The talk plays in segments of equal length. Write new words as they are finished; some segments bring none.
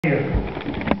Here.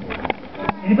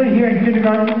 Anybody here in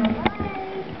kindergarten?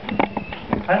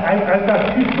 I've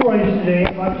got two stories today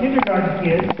about kindergarten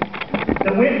kids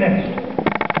that witnessed.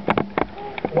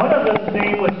 One of them's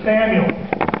name was Samuel.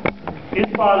 His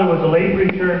father was a lay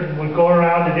preacher and would go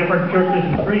around to different churches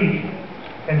and preach.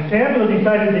 And Samuel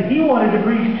decided that he wanted to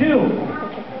preach too.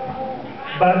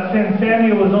 But since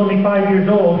Samuel was only 5 years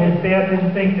old, his dad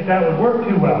didn't think that would work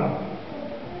too well.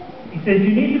 He said,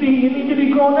 you need to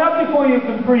be grown up before you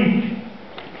can preach.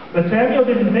 But Samuel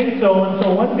didn't think so, and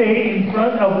so one day in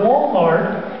front of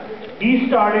Walmart, he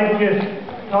started just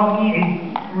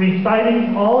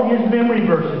reciting all his memory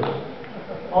verses,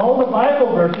 all the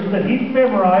Bible verses that he'd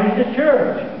memorized at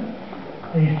church.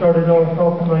 And he started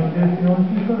talking like this,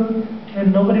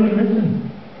 and nobody would listen.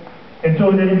 And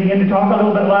so then he began to talk a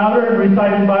little bit louder and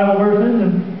recite his Bible verses,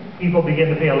 and people began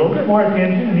to pay a little bit more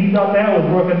attention, and he thought that was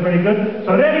working pretty good.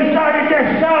 So then he started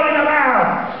just shouting them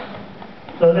out,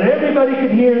 so that everybody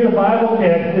could hear the Bible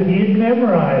text that he had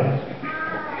memorized.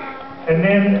 And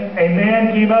then a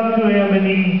man came up to him, and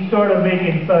he sort of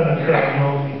making fun of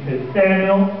Samuel. He said,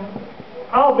 Samuel,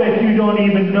 I'll bet you don't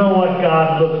even know what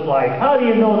God looks like. How do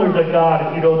you know there's a God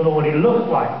if you don't know what he looks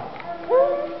like?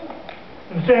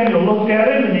 And Samuel looked at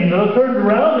him, and he turned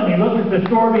around, and he looked at the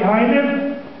store behind him,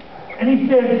 and he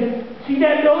says, see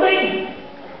that building?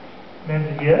 The man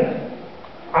said, yes.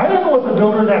 I don't know what the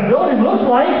builder of that building looks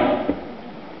like,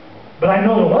 but I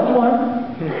know there was one.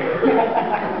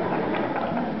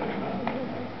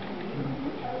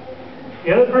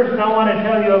 The other person I want to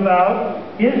tell you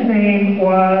about, his name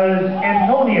was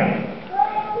Antonio's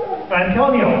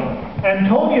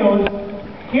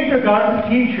kindergarten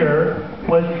teacher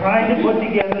was trying to put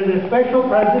together this special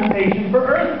presentation for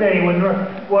Earth Day when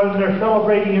they're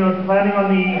celebrating, planning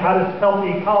on how to help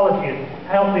the ecology and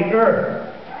help the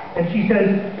Earth. And she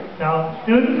says, now,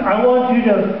 students, I want you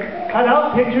to cut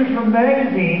out pictures from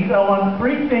magazines. I want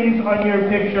 3 things on your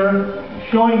picture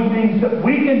showing things that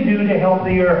we can do to help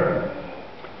the Earth.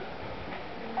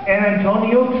 And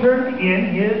Antonio turned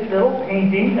in his little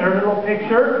painting, or little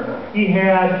picture. He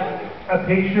had a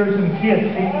picture of some kids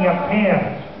picking up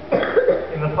pans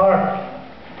in the park.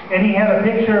 And he had a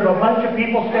picture of a bunch of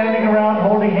people standing around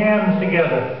holding hands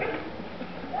together.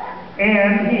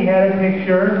 And he had a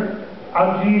picture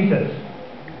of Jesus.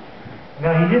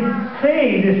 Now, he didn't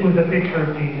say this was a picture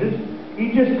of Jesus.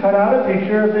 He just cut out a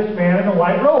picture of this man in a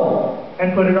white robe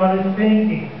and put it on his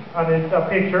painting, on his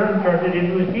picture, and turned it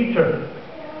into his teacher.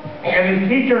 And his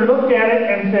teacher looked at it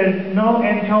and said, no,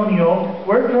 Antonio,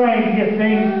 we're trying to get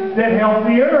things that help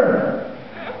the Earth.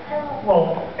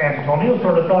 Well, Antonio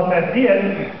sort of thought that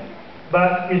did,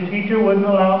 but his teacher wouldn't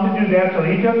allow him to do that, so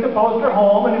he took the poster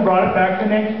home and he brought it back the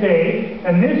next day,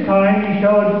 and this time he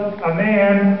showed a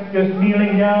man just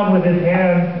kneeling down with his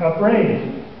hands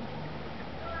upraised.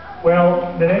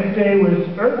 Well, the next day was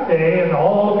Earth Day, and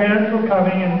all the parents were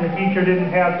coming, and the teacher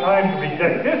didn't have time to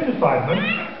reject this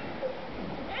assignment.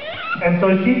 And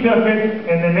so she took it,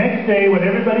 and the next day when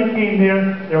everybody came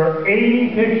there were 80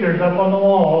 pictures up on the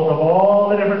walls of all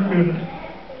the different students,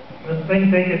 the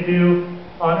things they could do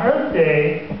on Earth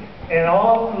Day, and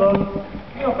all looked,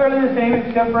 fairly the same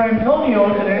except for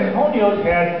Antonio's, and Antonio's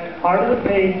had part of the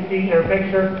painting, their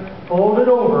picture, folded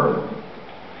over,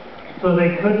 so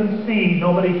they couldn't see,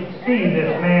 nobody could see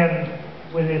this man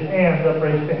with his hands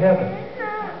upraised to heaven.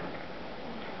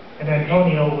 And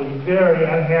Antonio was very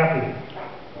unhappy.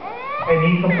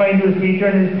 And he complained to his teacher,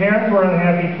 and his parents were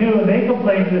unhappy too, and they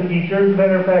complained to the teacher. As a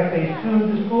matter of fact, they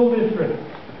sued the school district.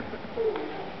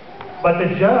 But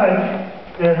the judge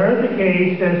that heard the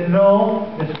case says,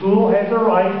 no, the school has a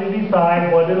right to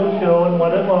decide what it'll show and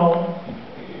what it won't.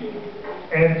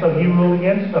 And so he ruled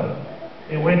against them.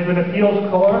 It went to an appeals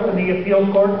court, and the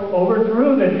appeals court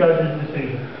overthrew the judge's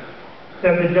decision.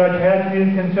 Said the judge had to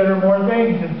consider more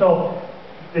things, and so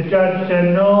the judge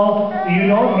said, no, you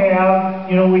don't have,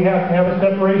 we have to have a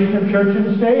separation of church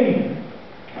and state.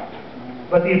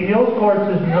 But the appeals court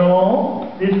says,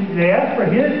 no, they asked for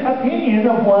his opinion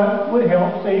of what would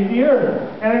help save the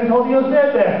earth. And Antonio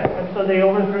said that. And so they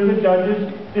overthrew the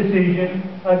judge's decision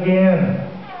again.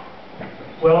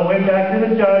 Well, it went back to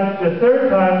the judge the third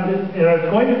time, it's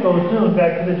going to go soon,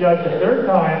 back to the judge the third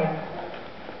time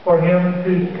for him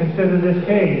to consider this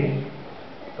case.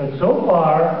 But so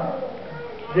far,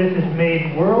 this has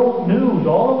made world news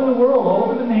all over the world, all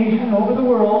over the nation, all over the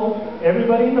world.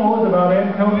 Everybody knows about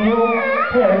Antonio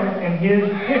Peck and his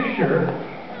picture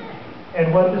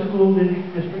and what the school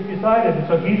district decided. And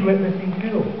so he's witnessing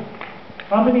too.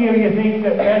 How many of you think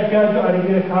that judge ought to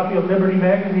get a copy of Liberty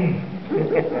magazine?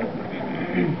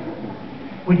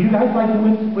 Would you guys like to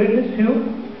witness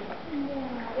too?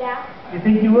 Yeah. You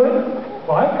think you would?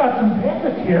 Well, I've got some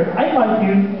pamphlets here. I'd like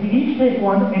you to each take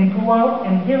one and go out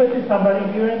and give it to somebody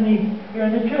here in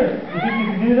the church. Do you think you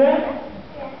can do that?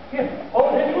 Here.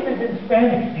 Oh, this one is in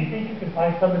Spanish. Do you think you can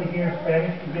find somebody here in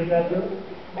Spanish to give that to?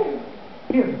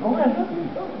 Here, go ahead.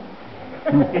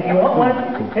 If you want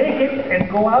one, take it and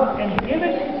go out and give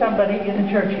it to somebody in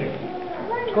the church here.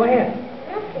 Go ahead.